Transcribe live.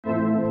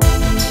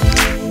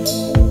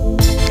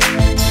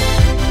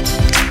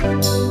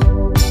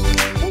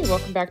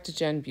welcome back to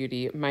Jen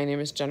Beauty. My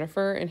name is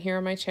Jennifer, and here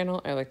on my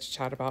channel, I like to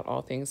chat about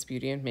all things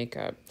beauty and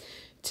makeup.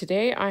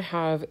 Today, I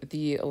have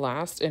the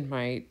last in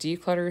my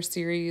Declutter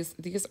series.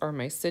 These are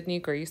my Sydney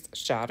Grace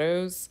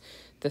shadows,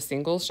 the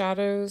single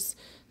shadows.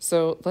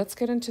 So let's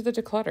get into the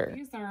declutter.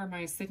 These are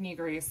my Sydney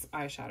Grace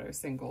eyeshadow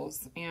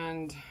singles,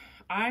 and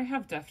I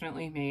have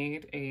definitely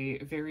made a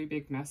very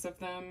big mess of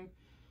them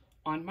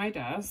on my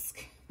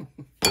desk.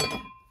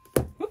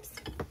 Whoops.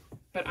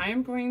 But I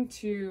am going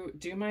to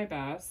do my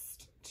best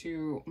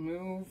to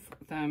move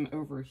them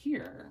over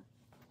here.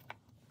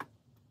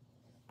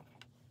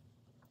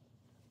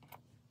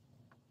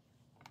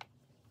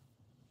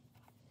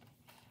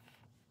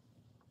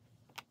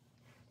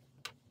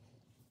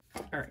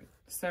 All right,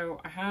 so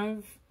I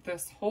have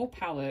this whole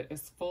palette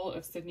is full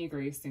of Sydney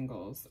Grace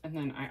singles, and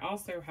then I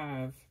also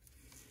have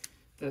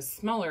this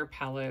smaller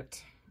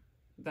palette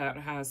that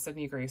has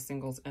Sydney Grace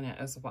singles in it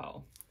as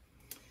well.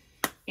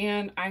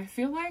 And I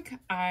feel like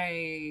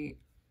I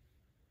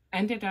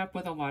ended up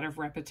with a lot of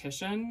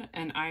repetition,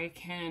 and I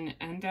can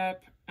end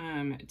up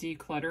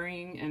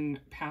decluttering and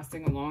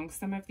passing along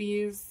some of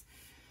these.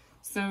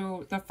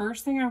 So the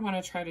first thing I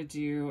want to try to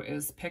do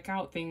is pick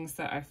out things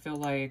that I feel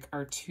like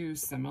are too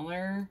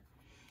similar.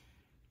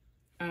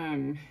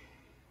 Oh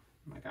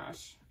my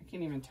gosh, I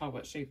can't even tell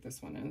what shape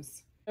this one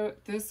is. So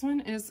this one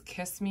is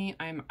Kiss Me,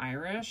 I'm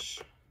Irish.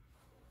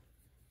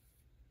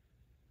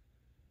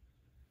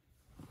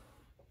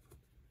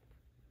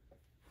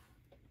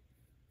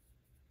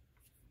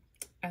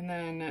 And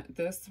then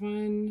this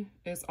one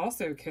is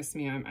also Kiss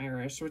Me, I'm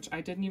Irish, which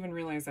I didn't even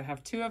realize I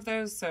have two of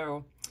those.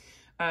 So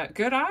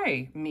good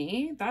eye,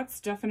 me.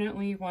 That's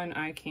definitely one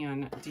I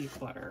can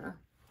declutter.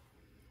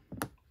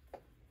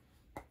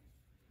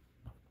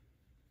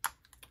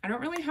 I don't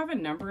really have a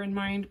number in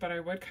mind, but I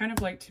would kind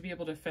of like to be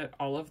able to fit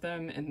all of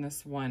them in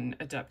this one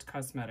Adept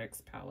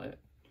Cosmetics palette.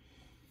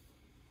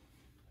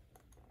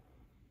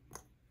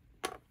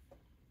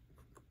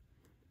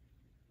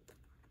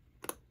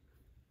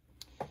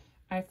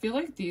 I feel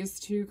like these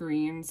two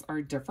greens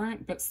are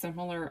different, but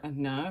similar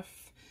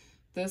enough.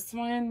 This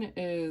one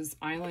is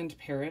Island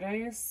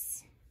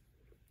Paradise.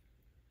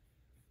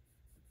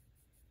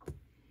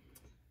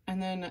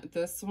 And then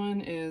this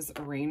one is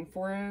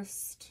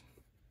Rainforest.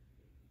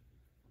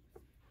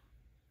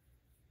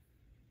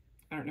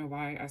 I don't know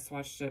why I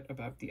swatched it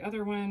above the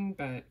other one,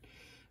 but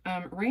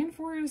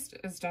Rainforest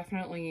is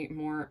definitely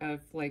more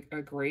of like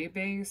a gray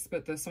base,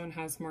 but this one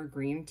has more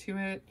green to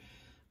it.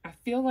 I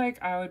feel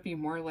like I would be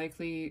more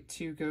likely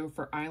to go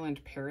for Island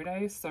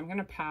Paradise, so I'm going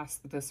to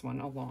pass this one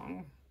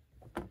along.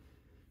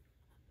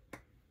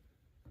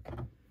 All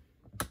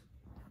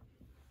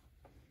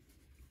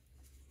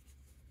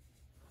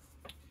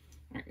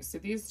right, so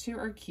these two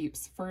are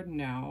keeps for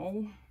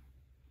now.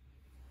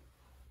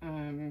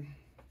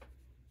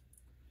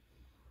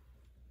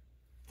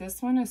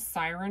 This one is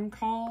Siren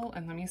Call,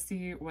 and let me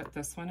see what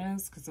this one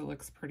is because it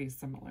looks pretty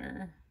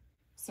similar.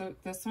 So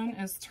this one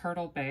is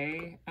Turtle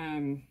Bay.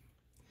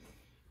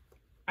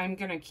 I'm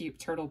gonna keep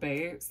Turtle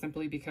Bay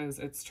simply because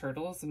it's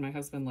turtles and my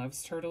husband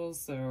loves turtles,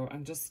 so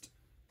I'm just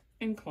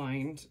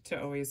inclined to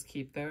always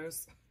keep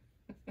those.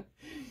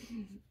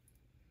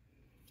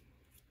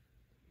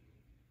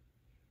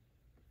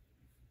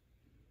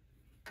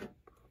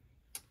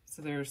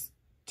 So there's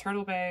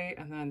Turtle Bay,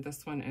 and then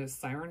this one is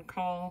Siren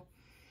Call.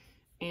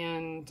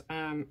 And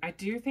I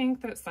do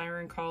think that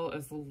Siren Call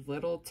is a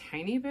little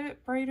tiny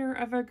bit brighter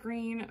of a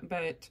green,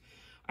 but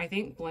I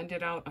think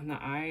blended out on the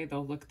eye,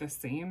 they'll look the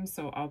same,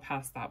 so I'll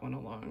pass that one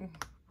along.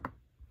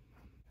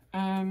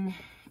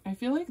 I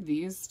feel like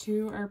these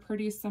two are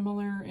pretty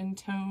similar in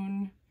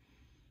tone.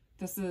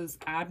 This is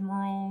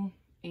Admiral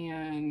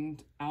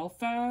and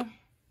Alpha.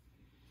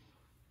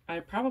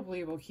 I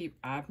probably will keep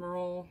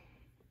Admiral.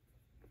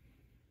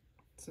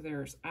 So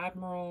there's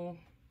Admiral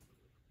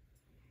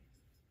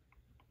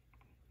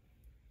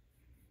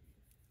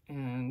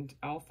and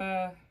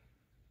Alpha.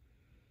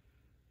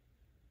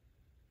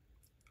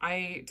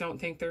 I don't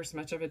think there's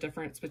much of a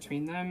difference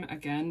between them.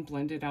 Again,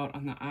 blended out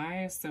on the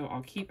eye, so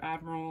I'll keep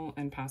Admiral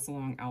and pass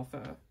along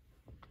Alpha.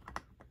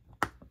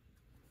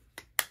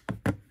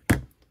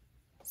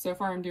 So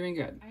far, I'm doing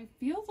good. I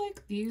feel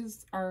like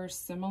these are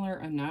similar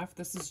enough.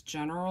 This is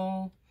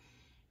General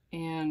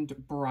and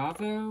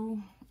Bravo.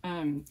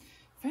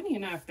 Funny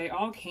enough, they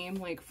all came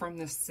like from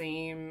the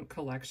same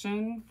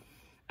collection.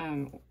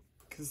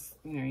 Because,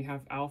 you know, you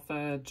have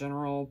Alpha,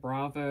 General,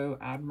 Bravo,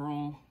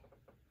 Admiral.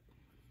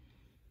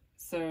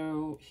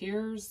 So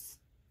here's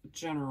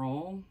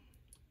General.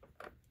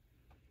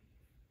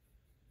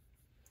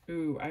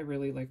 Ooh, I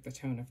really like the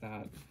tone of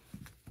that.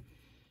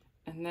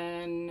 And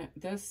then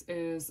this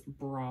is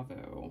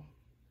Bravo.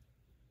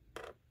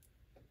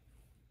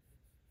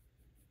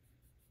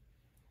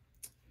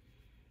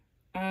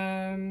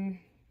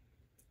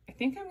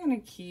 I think I'm gonna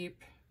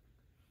keep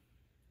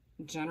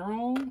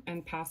General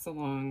and pass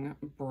along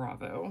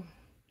Bravo.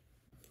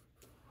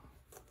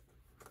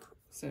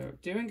 So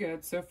doing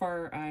good. So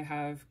far I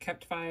have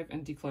kept 5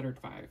 and decluttered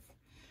 5.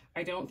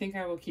 I don't think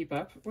I will keep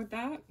up with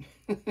that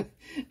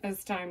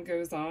as time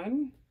goes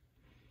on,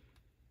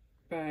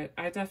 but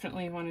I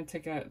definitely wanted to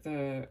get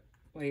the,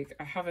 like,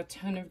 I have a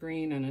ton of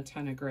green and a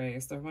ton of gray,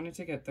 so I wanted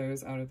to get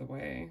those out of the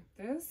way.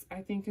 This,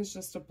 I think, is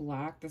just a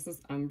black. This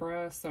is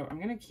Umbra, so I'm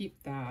going to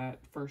keep that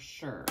for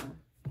sure.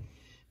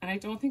 And I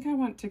don't think I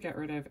want to get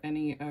rid of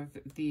any of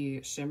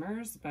the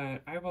shimmers,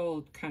 but I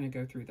will kind of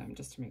go through them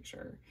just to make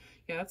sure.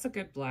 Yeah, that's a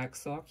good black,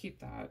 so I'll keep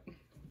that.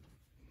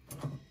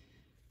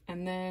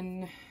 And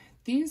then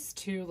these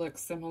two look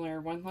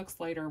similar. One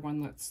looks lighter,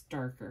 one looks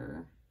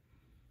darker.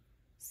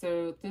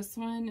 So this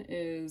one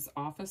is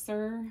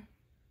Officer.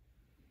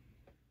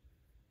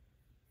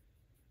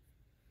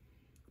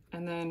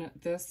 And then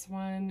this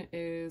one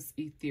is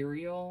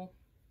Ethereal.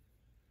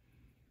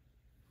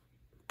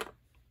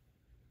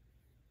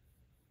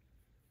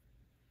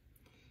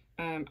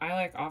 I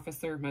like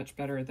Officer much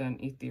better than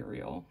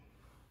Ethereal.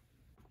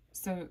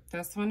 So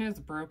this one is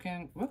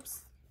Broken.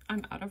 Whoops,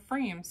 I'm out of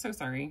frame. So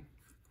sorry.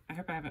 I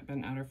hope I haven't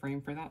been out of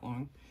frame for that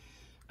long.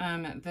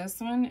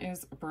 This one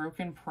is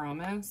Broken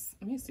Promise.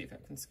 Let me see if I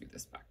can scoot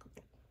this back a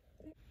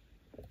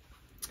little.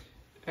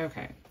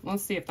 Okay,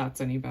 let's see if that's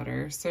any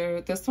better.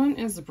 So this one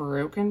is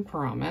Broken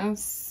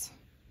Promise.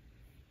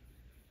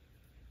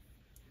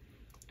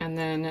 And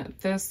then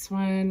this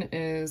one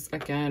is,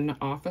 again,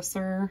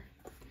 Officer.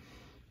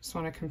 Just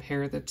want to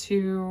compare the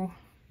two.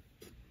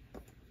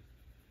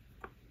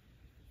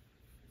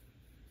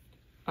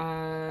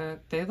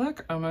 They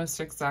look almost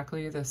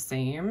exactly the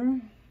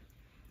same.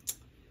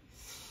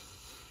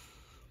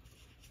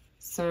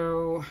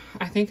 So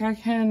I think I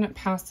can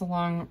pass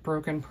along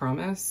Broken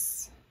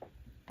Promise.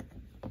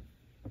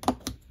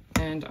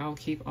 And I'll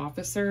keep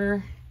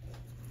Officer.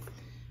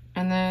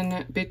 And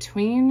then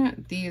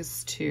between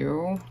these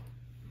two,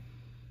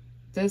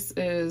 this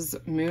is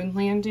Moon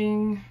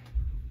Landing.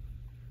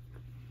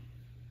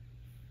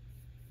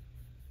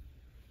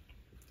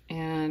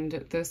 And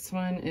this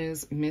one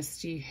is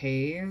Misty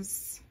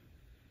Haze.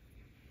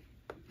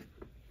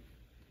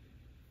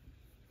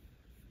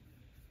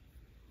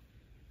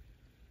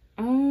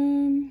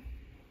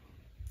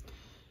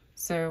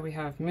 So we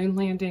have Moon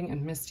Landing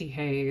and Misty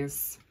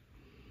Haze.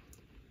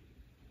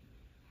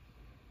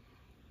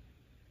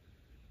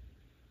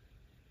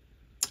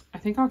 I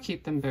think I'll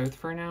keep them both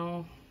for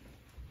now.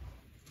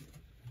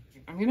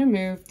 I'm gonna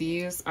move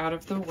these out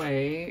of the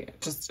way,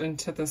 just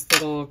into this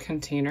little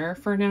container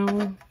for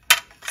now,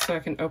 so I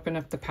can open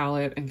up the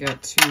palette and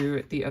get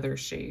to the other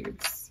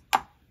shades.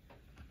 I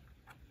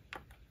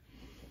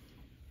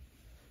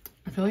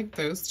feel like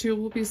those two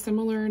will be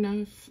similar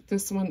enough.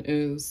 This one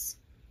is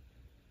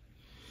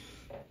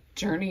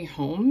Journey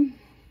Home.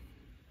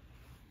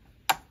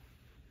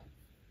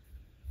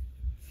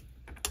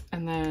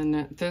 And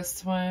then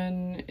this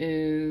one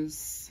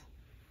is,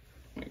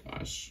 oh my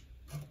gosh,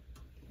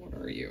 what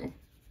are you?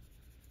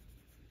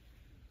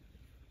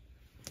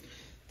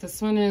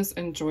 This one is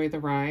Enjoy the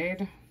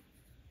Ride.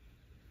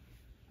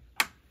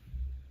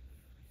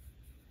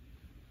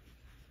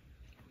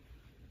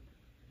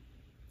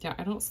 Yeah,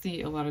 I don't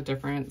see a lot of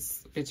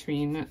difference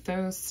between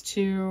those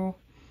two.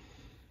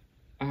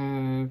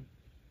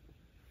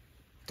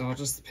 I'll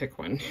just pick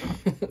one.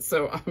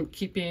 So I'm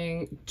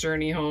keeping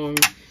Journey Home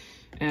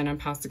and I'm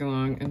passing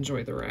along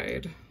Enjoy the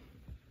Ride.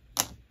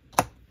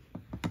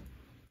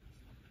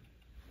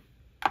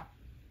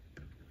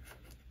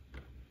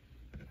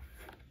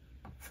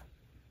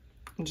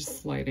 I'm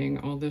just sliding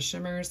all the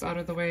shimmers out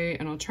of the way,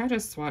 and I'll try to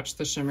swatch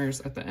the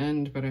shimmers at the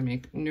end, but I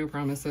make no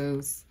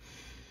promises.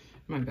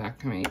 My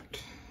back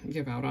might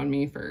give out on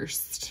me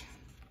first.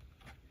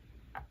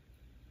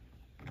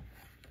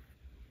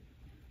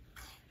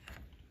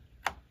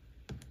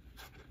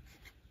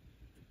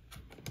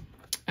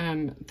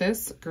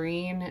 This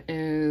green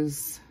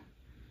is,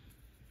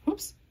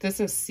 whoops, this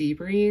is Sea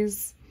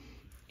Breeze,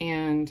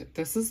 and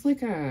this is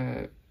like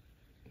a,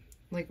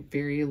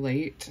 very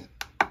light,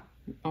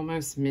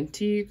 almost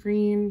minty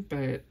green,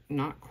 but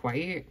not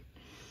quite.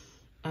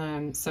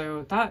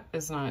 So that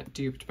is not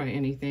duped by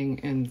anything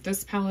in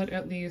this palette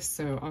at least,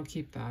 so I'll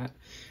keep that.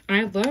 And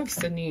I love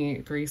Sydney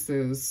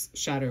Grace's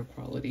shadow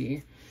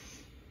quality.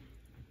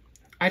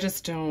 I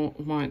just don't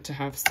want to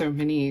have so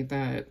many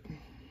that,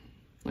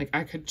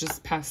 I could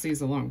just pass these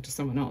along to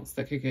someone else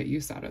that could get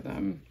use out of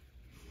them.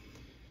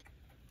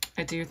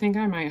 I do think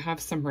I might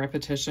have some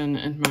repetition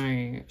in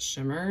my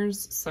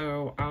shimmers,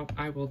 so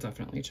I will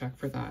definitely check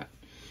for that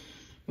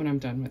when I'm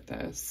done with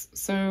this.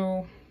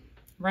 So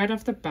right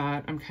off the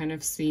bat, I'm kind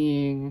of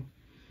seeing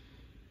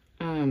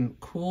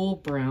Cool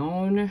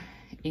Brown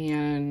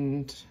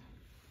and,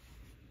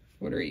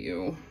 what are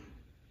you?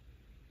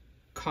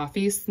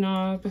 Coffee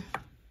Snob.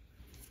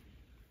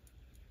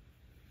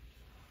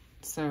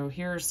 So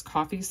here's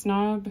Coffee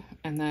Snob,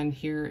 and then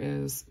here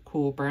is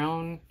Cool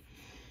Brown.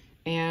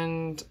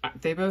 And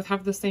they both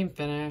have the same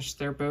finish.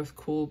 They're both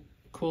cool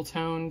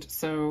toned.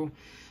 So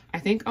I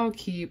think I'll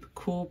keep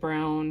Cool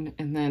Brown,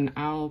 and then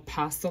I'll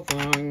pass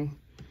along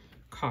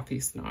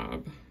Coffee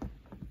Snob.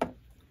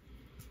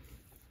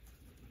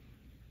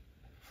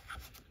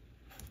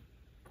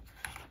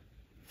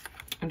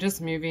 I'm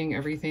just moving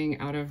everything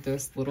out of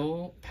this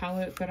little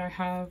palette that I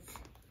have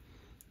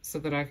so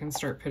that I can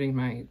start putting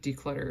my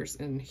declutters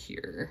in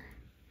here,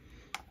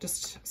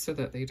 just so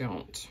that they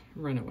don't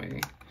run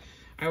away.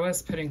 I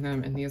was putting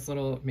them in these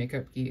little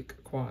Makeup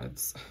Geek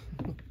quads.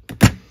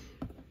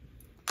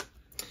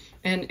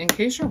 And in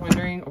case you're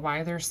wondering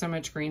why there's so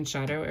much green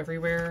shadow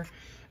everywhere,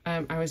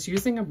 I was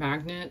using a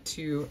magnet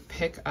to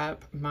pick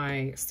up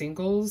my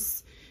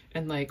singles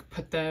and like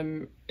put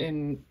them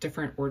in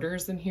different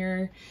orders in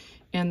here.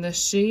 And the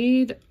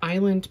shade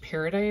Island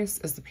Paradise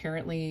is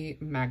apparently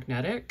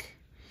magnetic,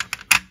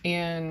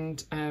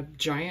 and a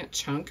giant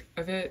chunk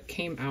of it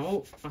came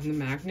out on the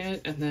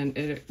magnet and then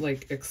it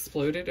like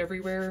exploded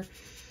everywhere.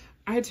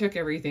 I took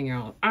everything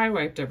out. I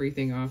wiped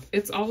everything off.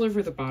 It's all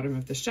over the bottom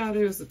of the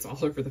shadows. It's all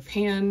over the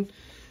pan.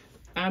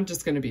 I'm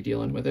just going to be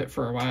dealing with it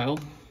for a while.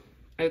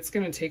 It's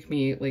going to take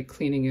me like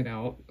cleaning it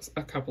out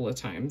a couple of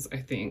times, I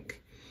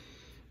think,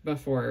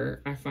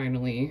 before I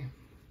finally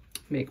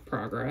make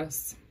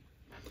progress.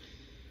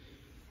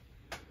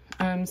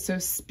 So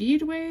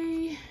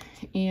Speedway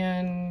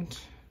and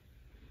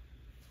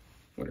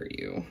what are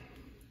you?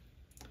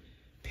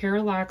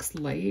 Parallax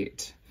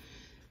Light.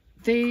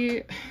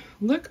 They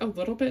look a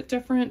little bit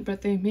different,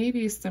 but they may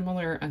be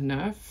similar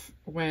enough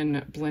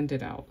when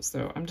blended out.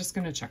 So I'm just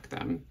going to check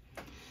them.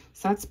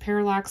 So that's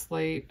Parallax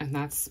Light and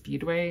that's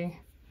Speedway.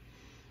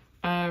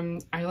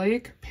 I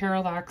like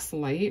Parallax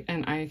Light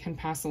and I can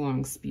pass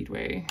along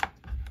Speedway.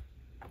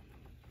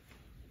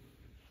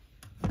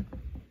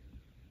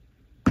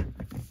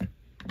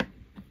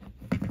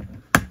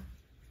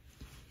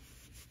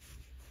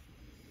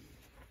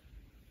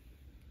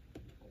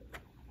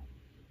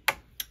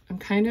 I'm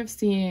kind of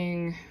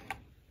seeing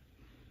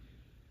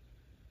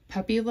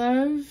Puppy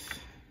Love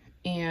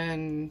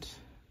and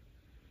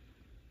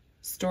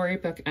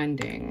Storybook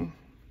Ending.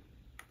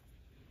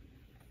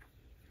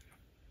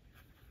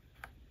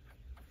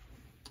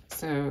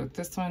 So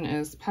this one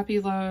is Puppy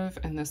Love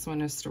and this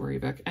one is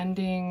Storybook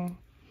Ending.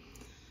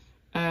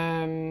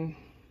 I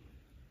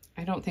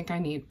don't think I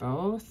need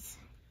both.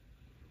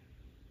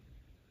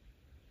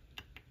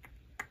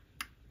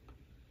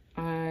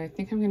 I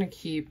think I'm going to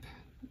keep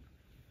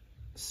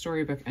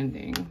Storybook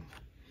Ending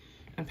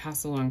and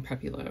pass along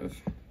Puppy Love.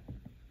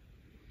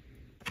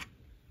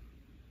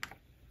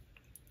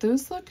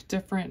 Those look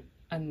different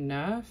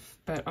enough,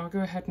 but I'll go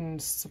ahead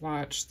and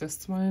swatch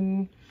this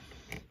one.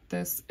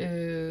 This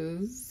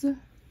is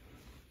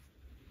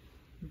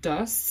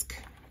Dusk.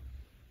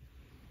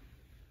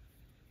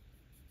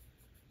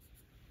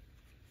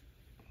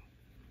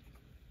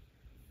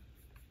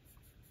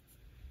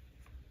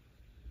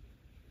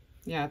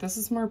 Yeah, this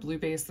is more blue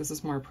based. This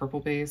is more purple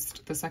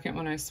based. The second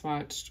one I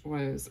swatched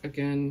was,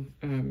 again,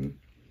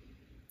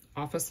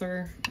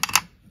 Officer.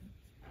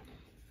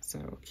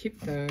 So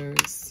keep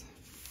those.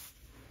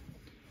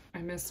 I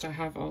missed, I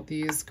have all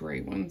these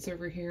gray ones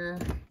over here.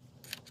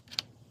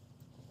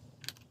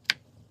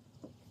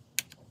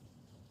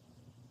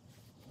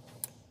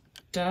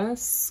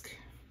 Dusk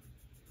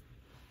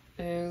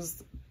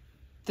is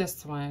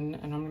this one,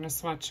 and I'm going to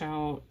swatch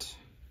out.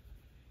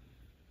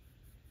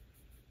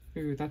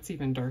 Ooh, that's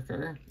even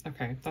darker.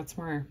 Okay, that's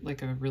more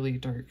like a really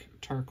dark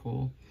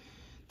charcoal.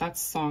 That's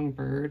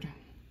Songbird.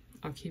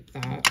 I'll keep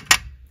that.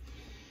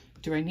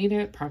 Do I need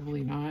it?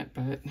 Probably not,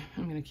 but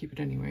I'm going to keep it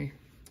anyway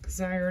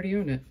because I already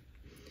own it.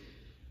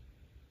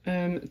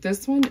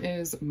 This one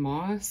is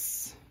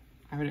Moss.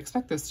 I would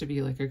expect this to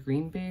be like a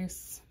green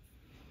base.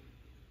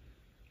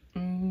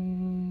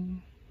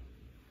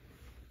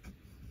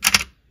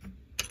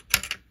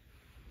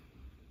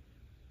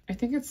 I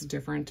think it's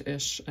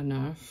different-ish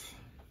enough.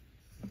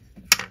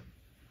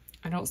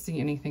 I don't see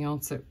anything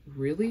else that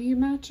really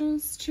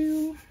matches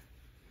to.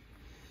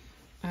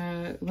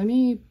 Let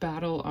me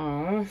battle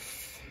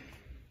off,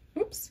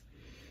 oops,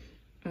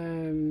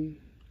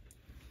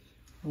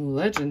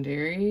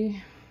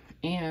 Legendary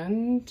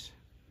and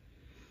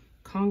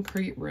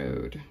Concrete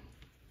Road.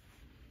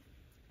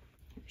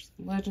 There's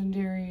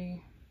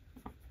Legendary.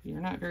 You're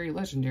not very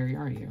legendary,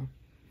 are you?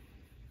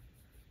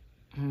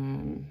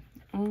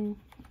 Oh,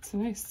 it's a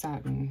nice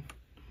satin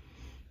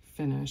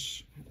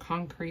finish.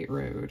 Concrete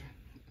Road.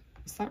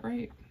 Is that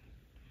right?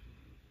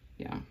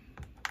 Yeah.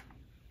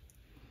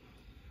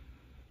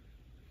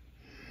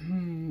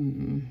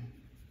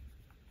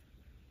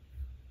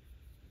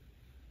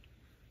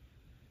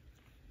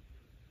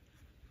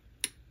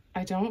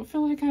 I don't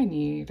feel like I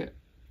need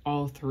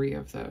all three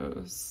of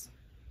those.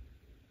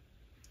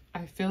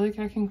 I feel like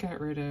I can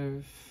get rid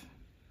of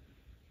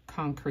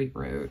Concrete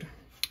Road.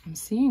 I'm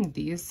seeing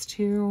these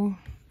two.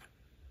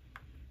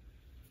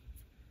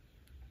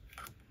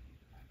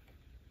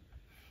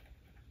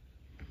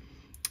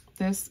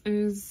 This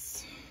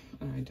is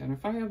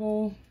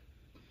unidentifiable.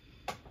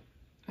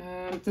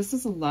 This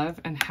is Love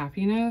and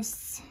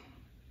Happiness.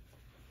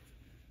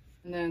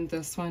 And then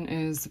this one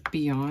is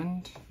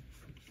Beyond.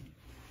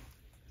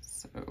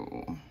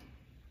 So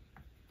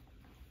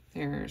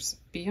there's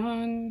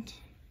Beyond,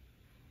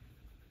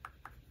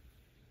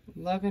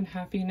 Love and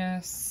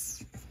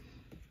Happiness,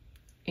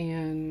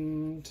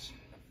 and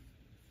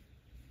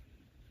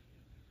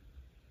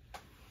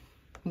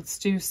let's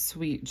do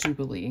Sweet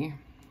Jubilee.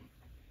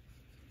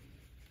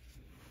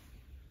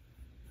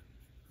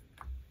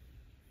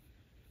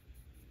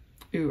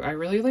 Ooh, I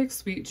really like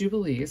Sweet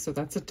Jubilee, so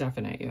that's a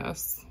definite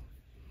yes.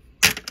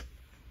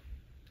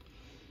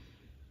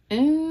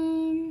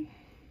 And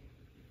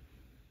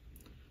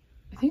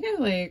I think I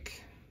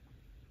like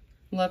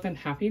Love and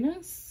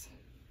Happiness.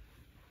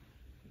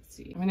 Let's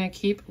see. I'm gonna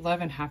keep Love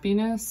and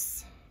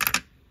Happiness,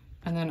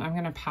 and then I'm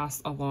gonna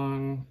pass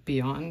along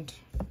Beyond.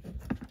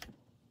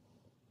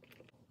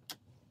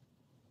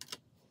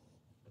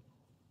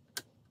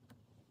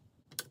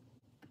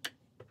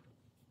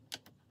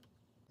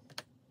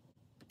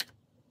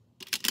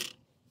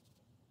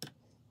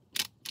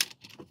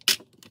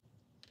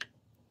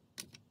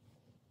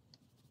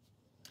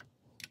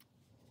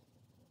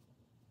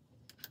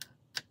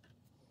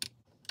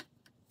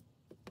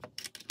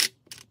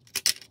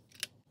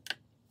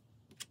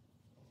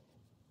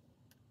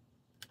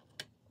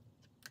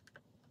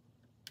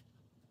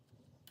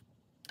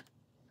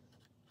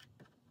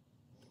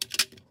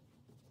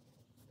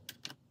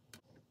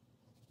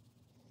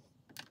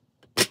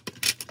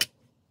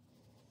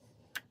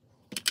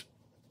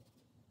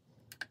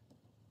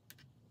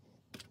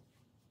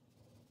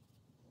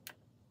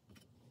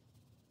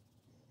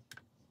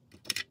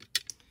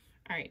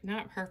 All right,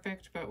 not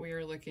perfect, but we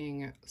are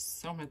looking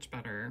so much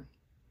better.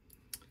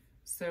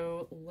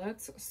 So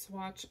let's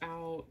swatch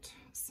out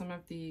some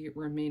of the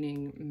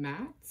remaining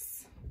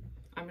mattes.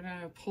 I'm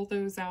gonna pull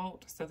those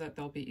out so that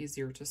they'll be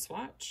easier to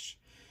swatch,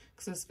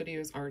 because this video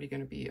is already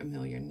gonna be a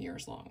million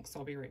years long, so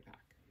I'll be right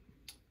back.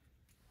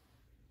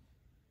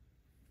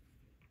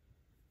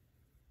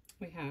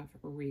 We have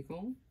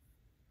Regal,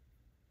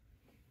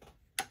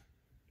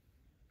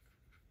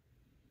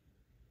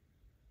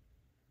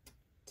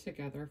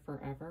 Together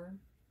Forever,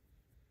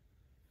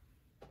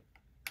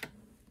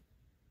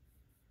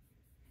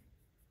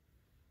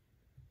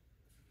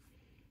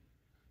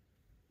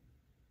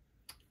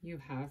 You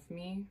Have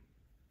Me,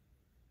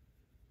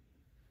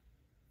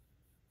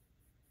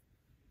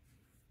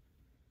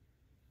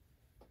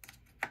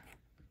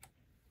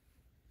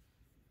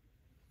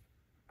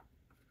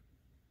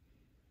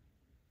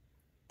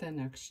 The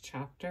Next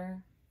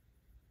Chapter,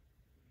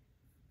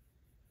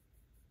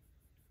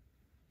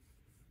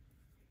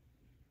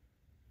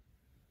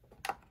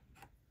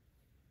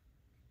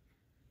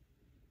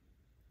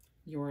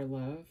 Your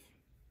Love,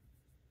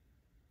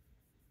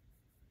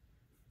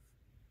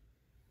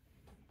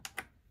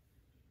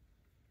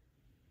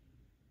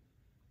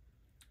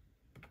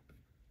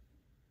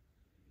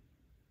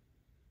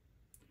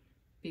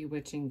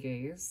 Bewitching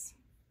Gaze,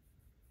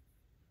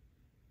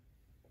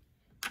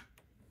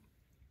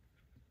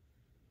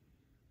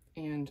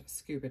 and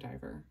Scuba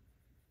Diver.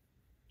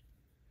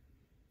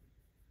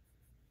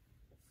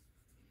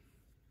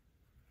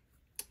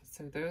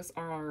 So those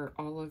are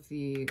all of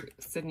the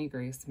Sydney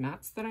Grace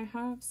mattes that I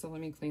have. So let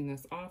me clean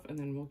this off and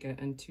then we'll get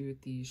into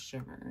the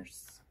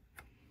shimmers.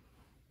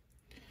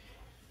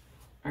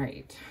 All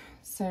right,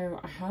 so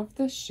I have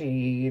the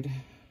shade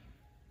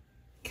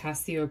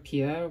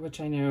Cassiopeia,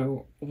 which I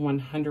know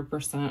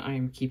 100% I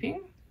am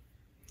keeping.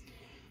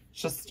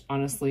 Just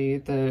honestly,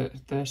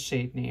 the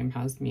shade name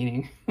has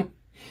meaning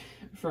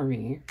for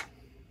me.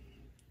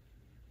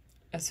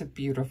 It's a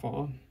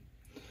beautiful.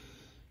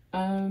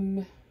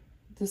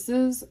 This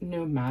is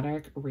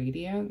Nomadic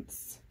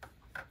Radiance.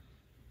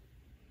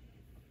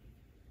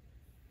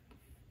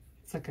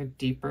 It's like a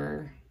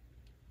deeper,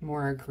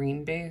 more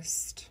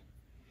green-based.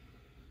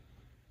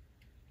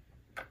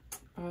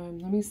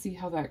 Let me see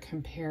how that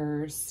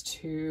compares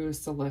to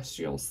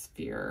Celestial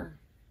Sphere.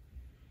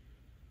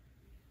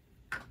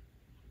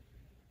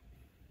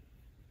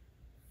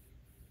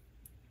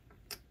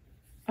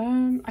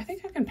 I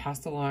think I can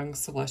pass along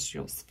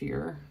Celestial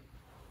Sphere.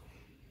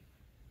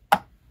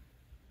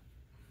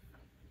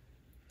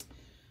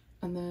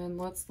 And then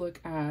let's look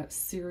at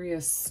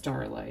Sirius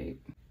Starlight.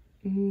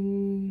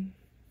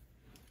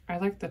 I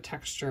like the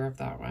texture of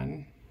that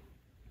one.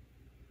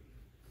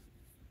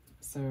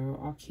 So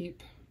I'll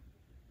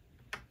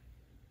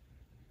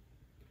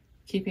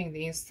keeping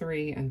these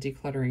three and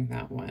decluttering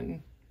that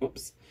one.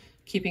 Whoops.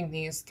 Keeping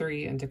these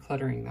three and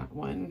decluttering that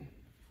one.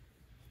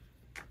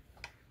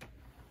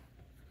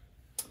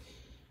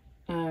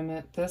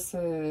 This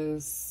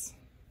is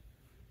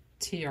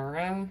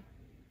Tiara.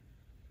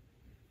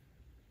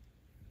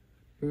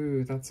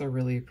 Ooh, that's a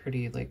really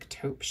pretty like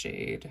taupe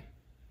shade.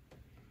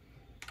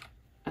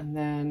 And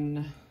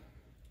then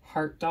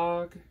Heart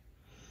Dog,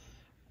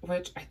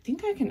 which I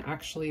think I can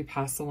actually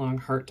pass along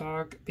Heart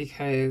Dog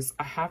because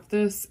I have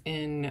this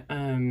in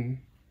the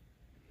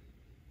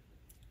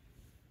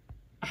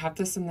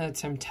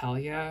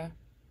Temptalia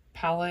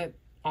palette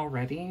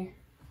already.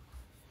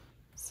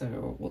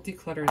 So we'll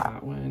declutter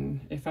that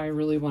one. If I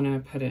really want to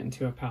put it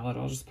into a palette,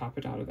 I'll just pop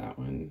it out of that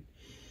one.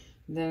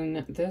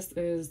 Then this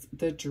is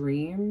The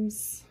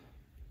Dreams.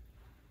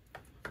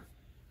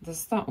 This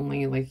is the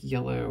only like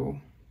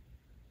yellow.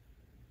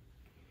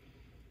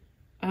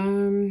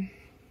 I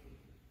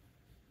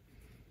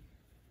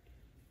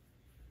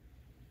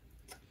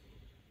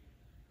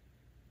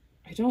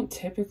don't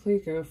typically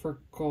go for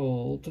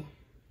gold.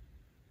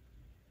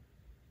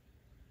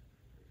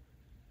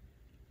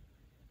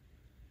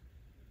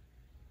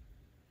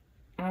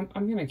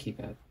 I'm gonna keep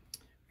it.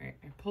 All right,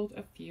 I pulled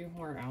a few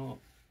more out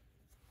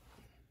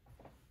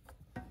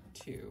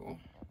to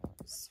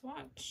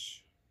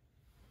swatch.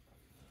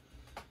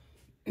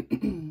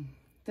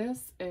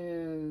 This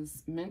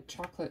is mint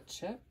chocolate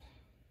chip.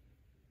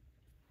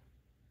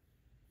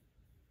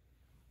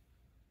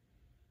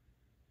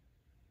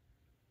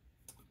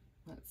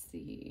 Let's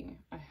see,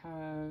 I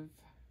have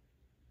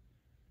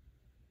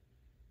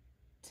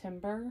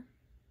Timber,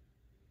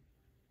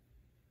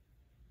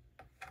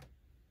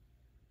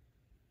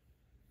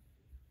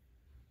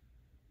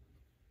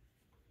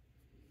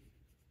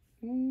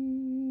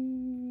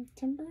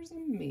 Timber's a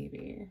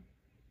maybe.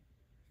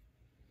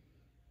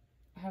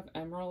 I have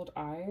Emerald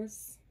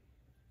Eyes.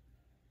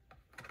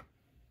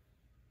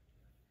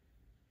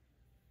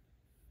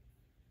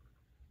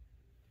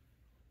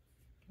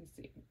 Let's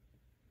see.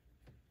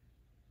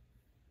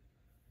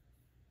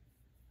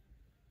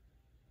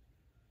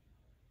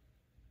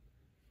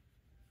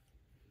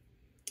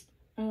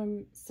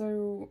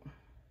 So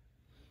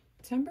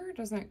Timber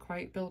doesn't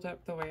quite build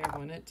up the way I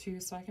want it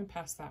to, so I can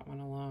pass that one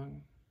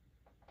along.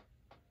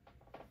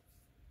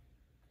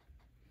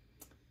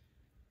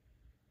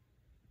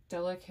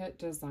 Delicate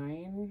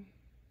Design.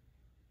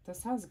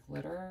 This has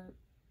glitter,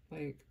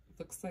 like,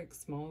 looks like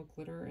small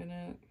glitter in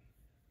it.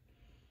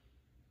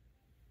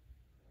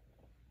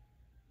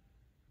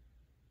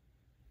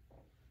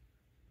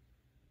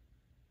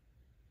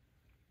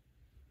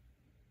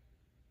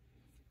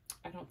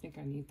 I don't think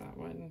I need that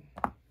one.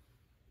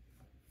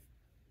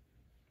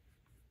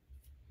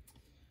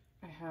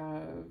 I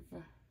have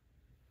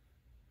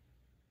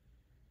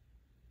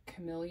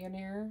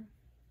Chameleonaire.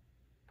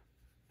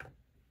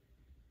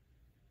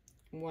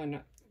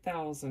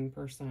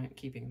 1000%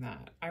 keeping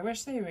that. I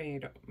wish they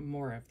made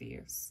more of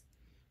these.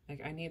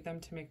 Like, I need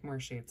them to make more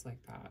shades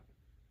like that.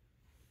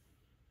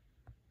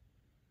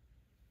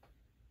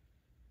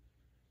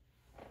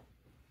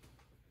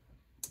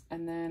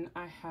 And then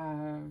I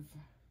have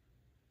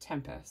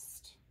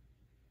Tempest.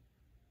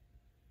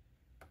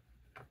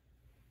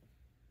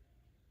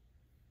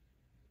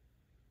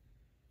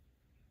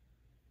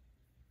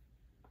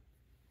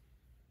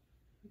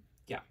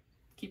 Yeah,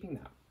 keeping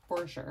that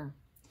for sure.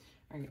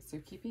 All right, so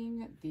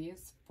keeping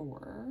these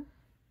four.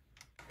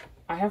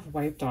 I have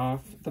wiped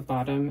off the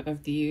bottom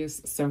of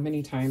these so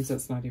many times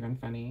it's not even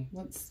funny.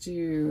 Let's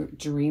do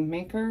Dream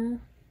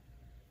Maker.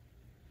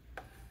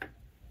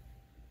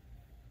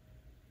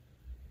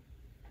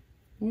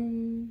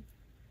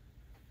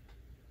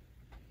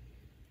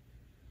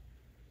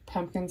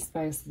 Pumpkin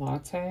Spice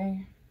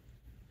Latte.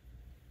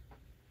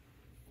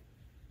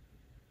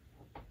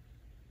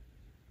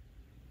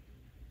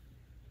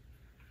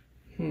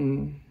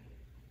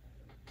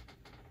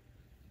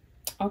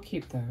 I'll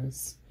keep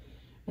those.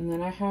 And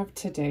then I have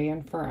Today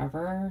and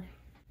Forever,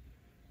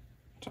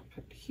 which I'll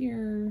put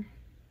here.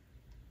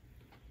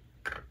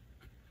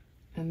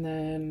 And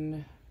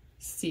then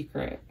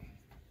Secret.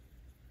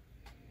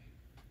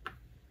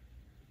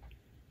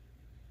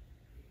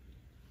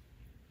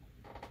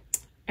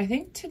 I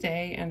think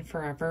Today and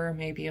Forever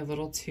may be a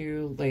little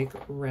too, like,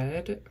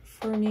 red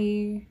for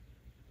me.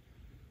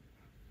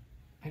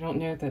 I don't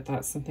know that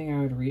that's something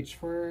I would reach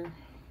for.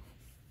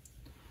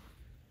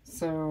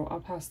 So I'll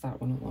pass that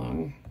one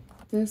along.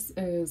 This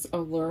is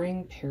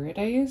Alluring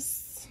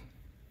Paradise.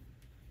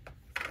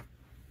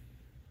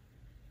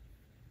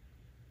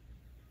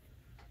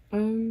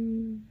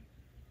 I'm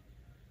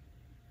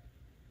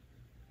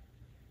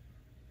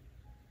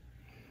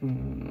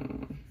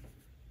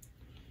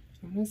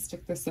gonna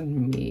stick this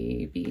in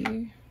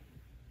maybe.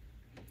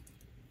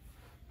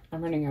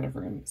 I'm running out of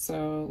room,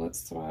 so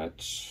let's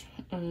swatch.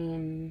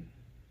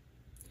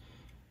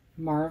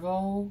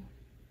 Marvel.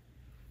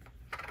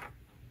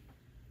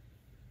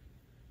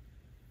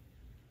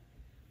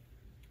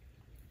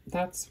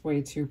 That's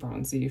way too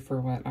bronzy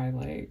for what I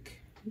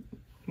like.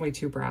 Way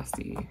too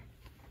brassy.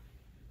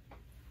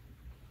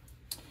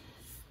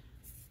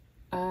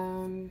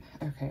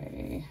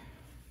 Okay.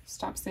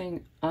 Stop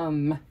saying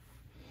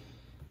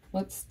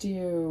Let's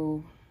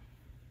do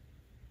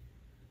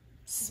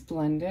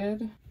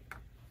Splendid.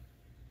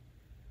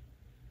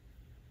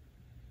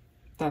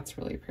 That's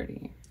really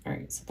pretty. All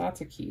right, so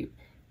that's a keep.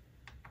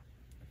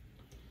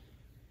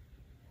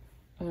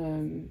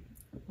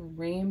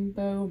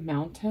 Rainbow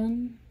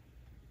Mountain.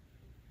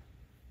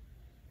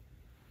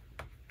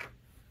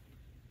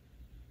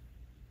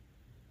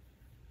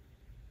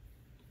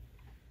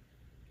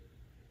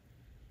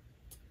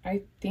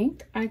 I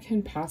think I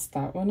can pass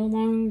that one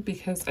along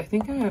because I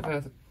think I have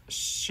a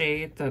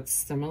shade that's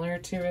similar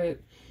to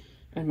it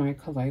in my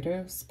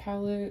Kaleidos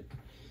palette.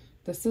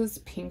 This is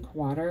Pink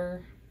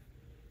Water.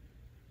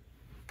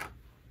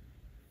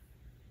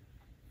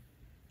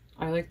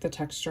 I like the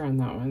texture on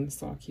that one,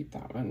 so I'll keep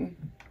that one.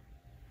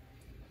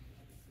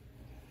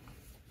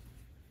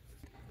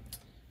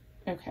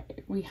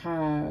 Okay, we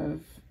have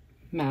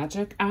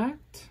Magic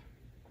Act.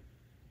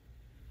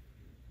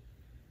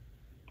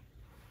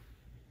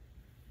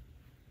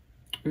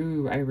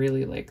 Ooh, I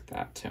really like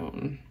that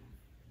tone.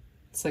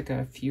 It's like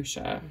a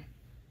fuchsia.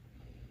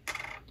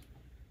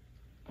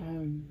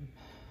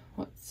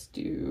 Let's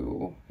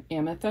do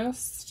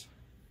Amethyst.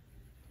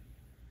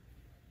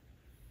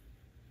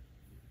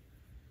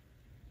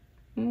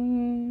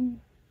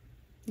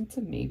 It's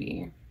a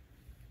maybe.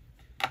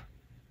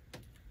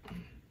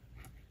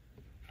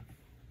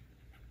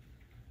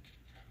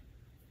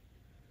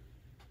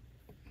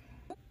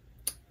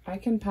 I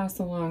can pass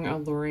along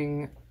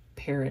Alluring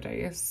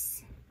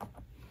Paradise.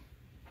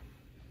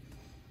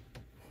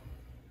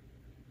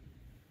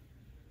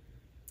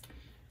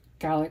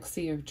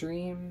 Galaxy of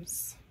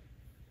Dreams.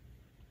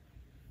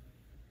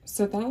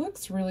 So that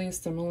looks really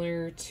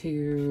similar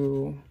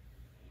to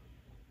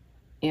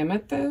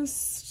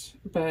Amethyst,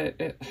 but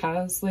it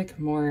has like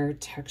more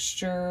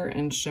texture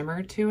and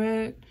shimmer to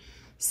it.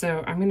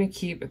 So I'm going to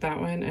keep that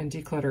one and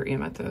declutter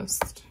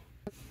Amethyst.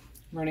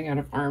 Running out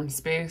of arm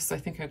space. I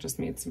think I just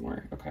made some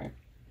more. Okay.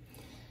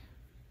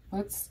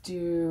 Let's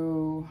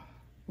do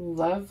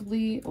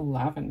Lovely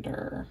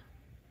Lavender.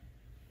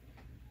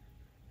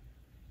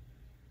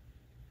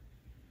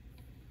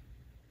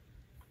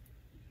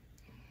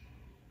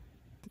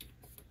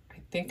 I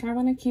think I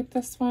want to keep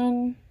this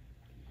one.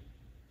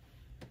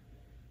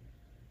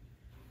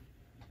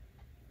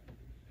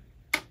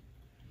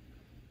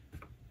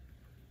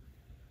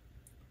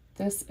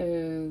 This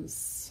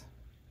is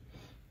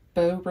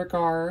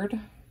Beauregard.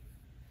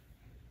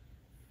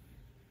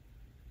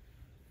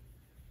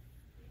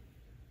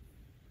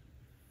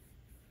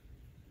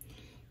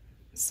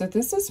 So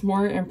this is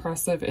more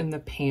impressive in the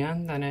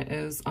pan than it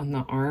is on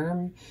the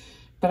arm,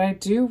 but I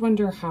do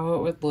wonder how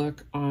it would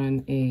look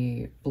on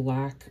a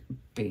black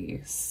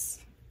base.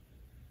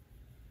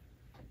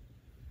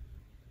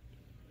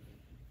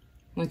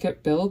 Like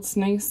it builds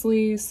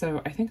nicely,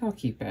 so I think I'll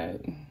keep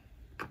it.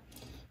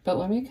 But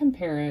let me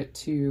compare it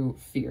to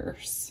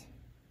Fierce.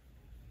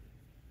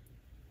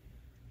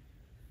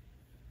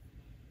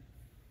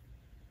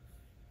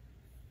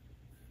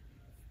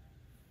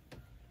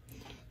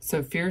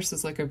 So Fierce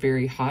is like a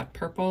very hot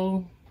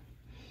purple,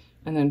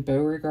 and then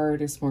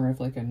Beauregard is more of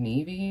like a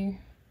navy.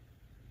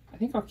 I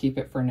think I'll keep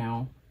it for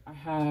now. I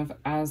have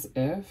As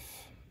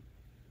If.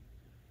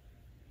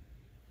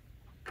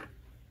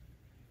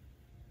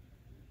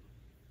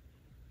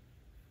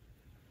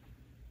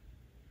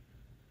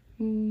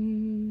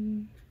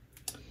 And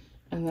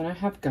then I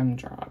have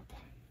Gumdrop.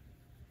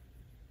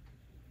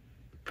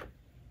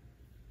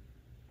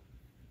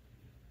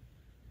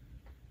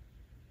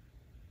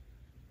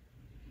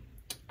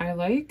 I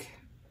like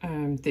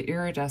the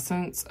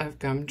iridescence of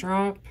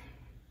Gumdrop.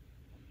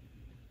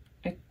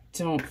 I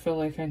don't feel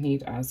like I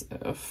need As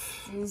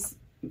If. This is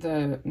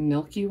the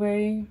Milky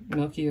Way.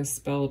 Milky is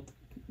spelled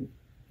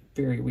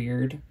very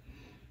weird.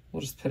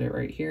 We'll just put it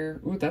right here.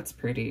 Ooh, that's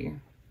pretty.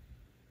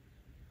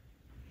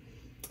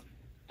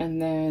 And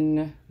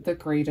then The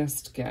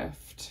Greatest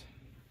Gift.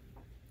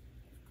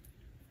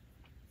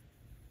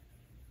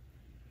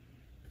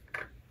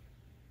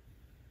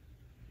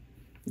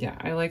 Yeah,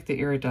 I like the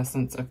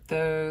iridescence of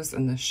those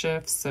and the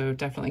shifts, so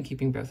definitely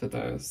keeping both of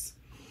those.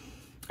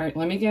 All right,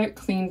 let me get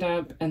cleaned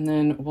up and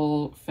then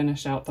we'll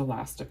finish out the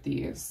last of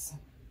these.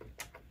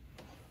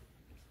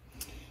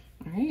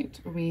 All right,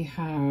 we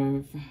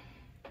have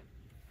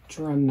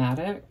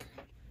Dramatic.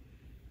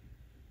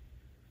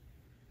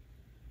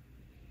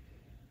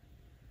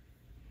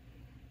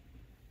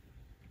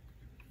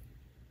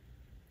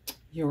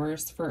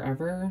 Yours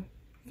Forever.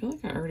 I feel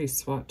like I already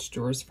swatched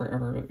Yours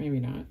Forever, but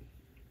maybe not.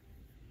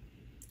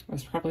 It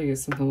was probably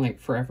something like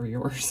Forever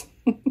Yours.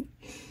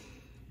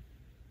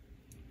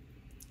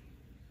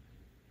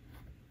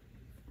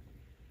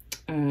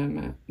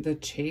 The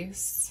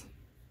Chase.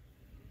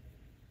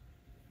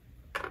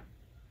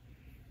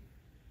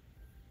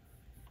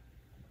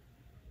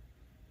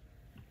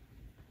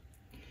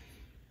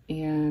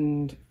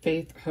 And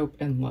Faith, Hope,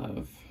 and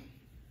Love.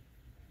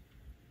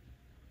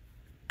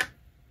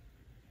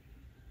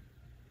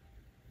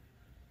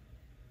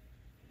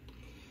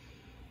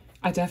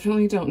 I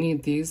definitely don't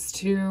need these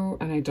two,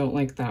 and I don't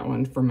like that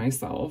one for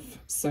myself.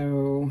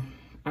 So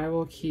I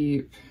will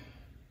keep,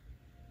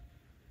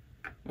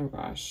 oh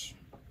gosh.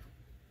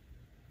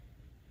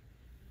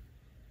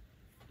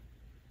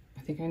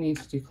 I think I need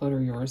to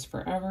declutter Yours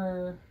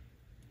Forever.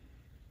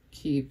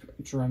 Keep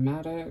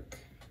Dramatic.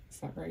 Is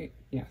that right?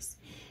 Yes.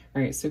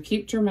 All right, so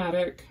keep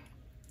Dramatic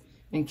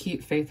and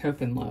keep Faith,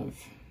 Hope, and Love.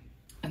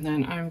 And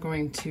then I'm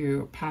going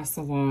to pass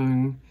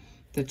along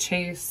the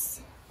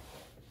Chase.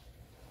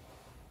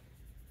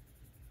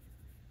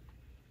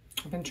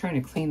 I've been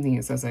trying to clean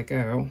these as I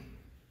go.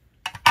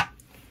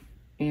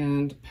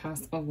 And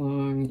pass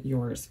along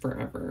Yours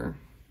Forever.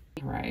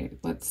 All right,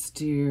 let's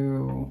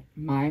do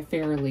My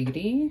Fair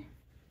Lady.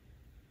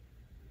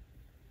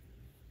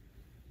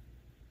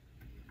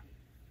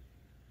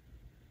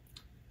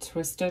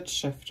 Twisted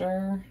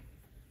Shifter.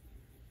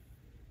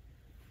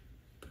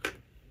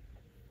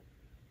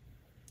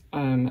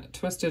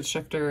 Twisted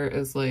Shifter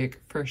is like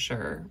for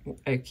sure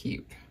a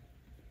keep,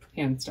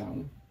 hands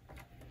down.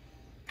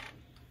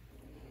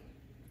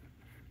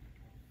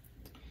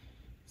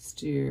 Let's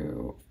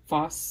do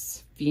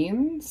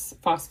Phosphenes.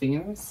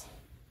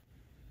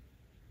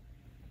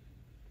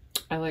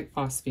 I like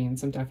phosphine,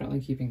 so I'm definitely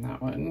keeping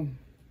that one.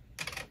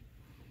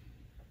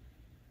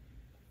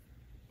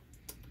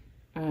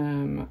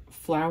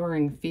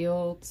 Flowering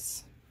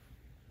Fields.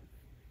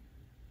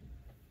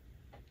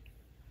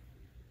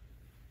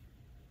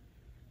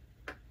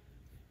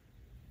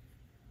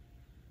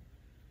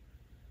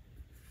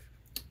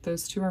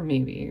 Those two are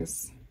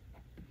maybes.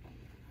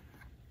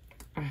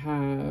 I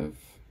have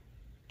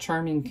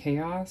Charming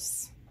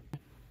Chaos.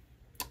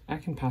 I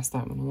can pass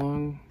that one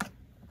along.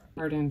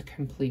 Hardened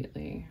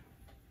Completely.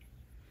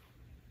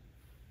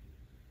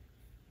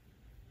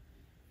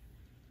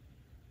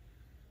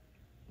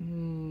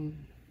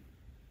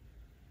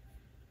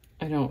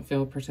 I don't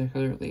feel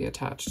particularly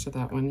attached to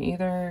that one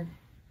either.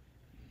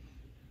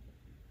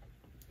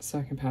 So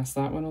I can pass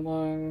that one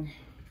along.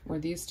 Were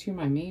these two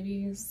my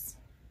maybes?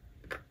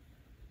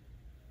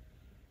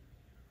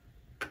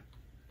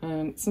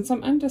 Since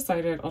I'm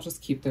undecided, I'll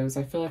just keep those.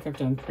 I feel like I've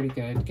done pretty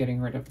good getting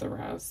rid of the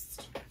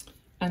rest.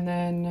 And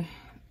then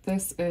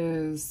this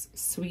is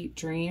Sweet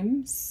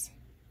Dreams.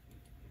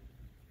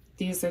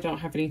 These I don't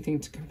have anything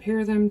to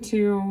compare them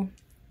to.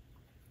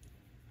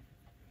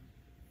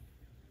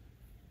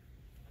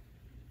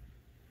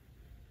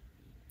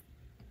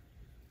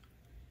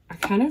 I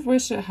kind of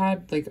wish it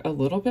had like a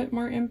little bit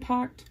more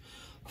impact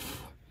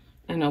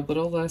and a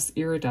little less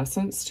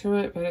iridescence to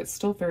it, but it's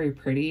still very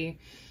pretty.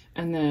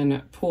 And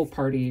then Pool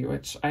Party,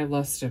 which I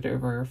lusted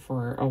over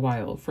for a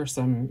while for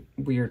some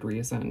weird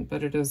reason,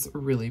 but it is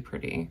really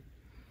pretty.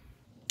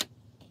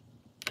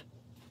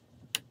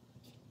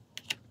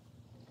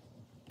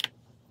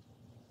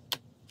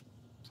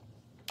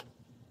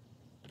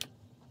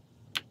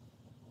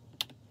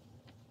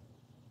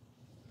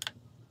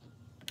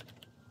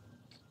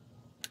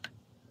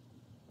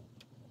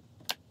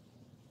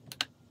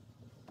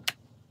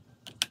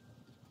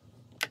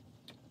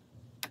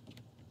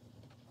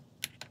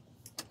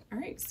 All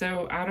right,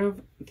 so out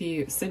of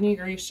the Sydney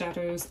Grace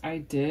shadows, I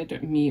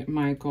did meet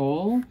my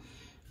goal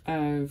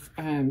of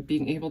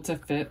being able to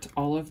fit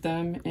all of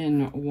them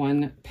in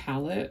one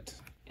palette.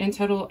 In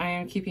total, I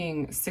am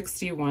keeping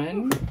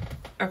 61.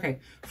 Okay,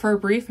 for a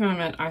brief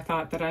moment, I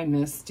thought that I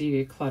missed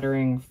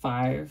decluttering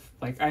 5.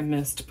 Like, I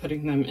missed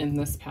putting them in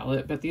this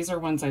palette, but these are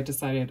ones I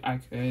decided I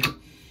could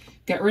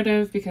get rid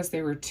of because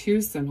they were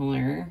too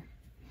similar.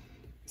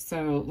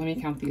 So let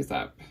me count these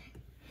up.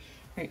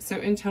 All right, so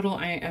in total,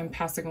 I am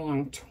passing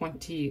along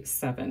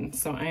 27.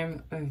 So I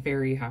am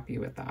very happy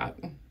with that.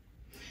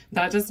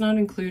 That does not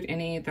include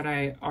any that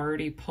I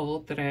already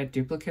pulled that I had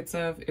duplicates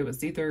of. It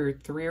was either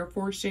 3 or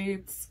 4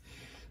 shades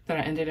that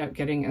I ended up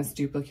getting as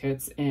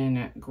duplicates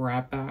in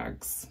grab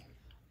bags.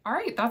 All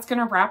right, that's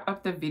gonna wrap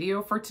up the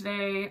video for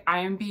today. I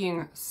am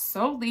being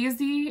so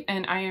lazy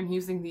and I am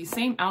using the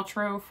same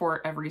outro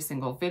for every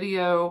single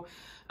video.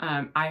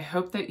 I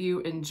hope that you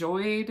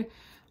enjoyed.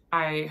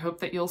 I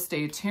hope that you'll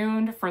stay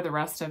tuned for the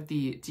rest of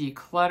the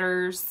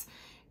declutters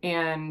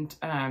and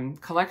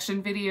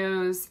collection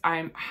videos.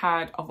 I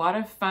had a lot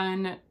of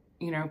fun,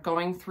 you know,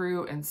 going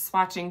through and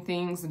swatching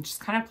things and just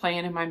kind of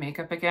playing in my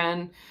makeup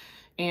again.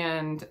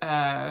 And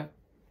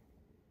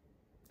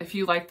if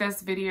you like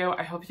this video,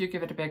 I hope you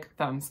give it a big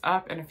thumbs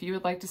up. And if you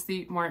would like to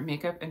see more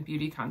makeup and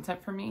beauty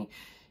content from me,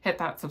 hit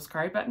that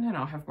subscribe button and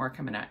I'll have more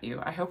coming at you.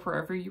 I hope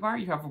wherever you are,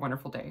 you have a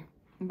wonderful day.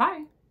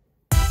 Bye.